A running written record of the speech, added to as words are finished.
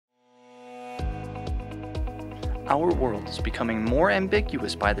Our world is becoming more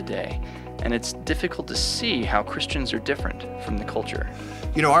ambiguous by the day, and it's difficult to see how Christians are different from the culture.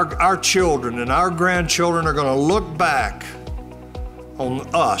 You know, our children and our grandchildren are going to look back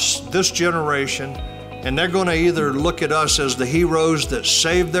on us, this generation, and they're going to either look at us as the heroes that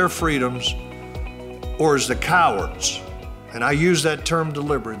saved their freedoms or as the cowards. And I use that term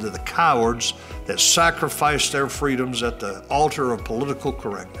deliberately, the cowards that sacrificed their freedoms at the altar of political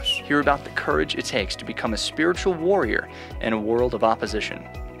correctness. Hear about the courage it takes to become a spiritual warrior in a world of opposition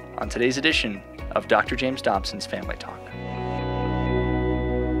on today's edition of Dr. James Dobson's Family Talk.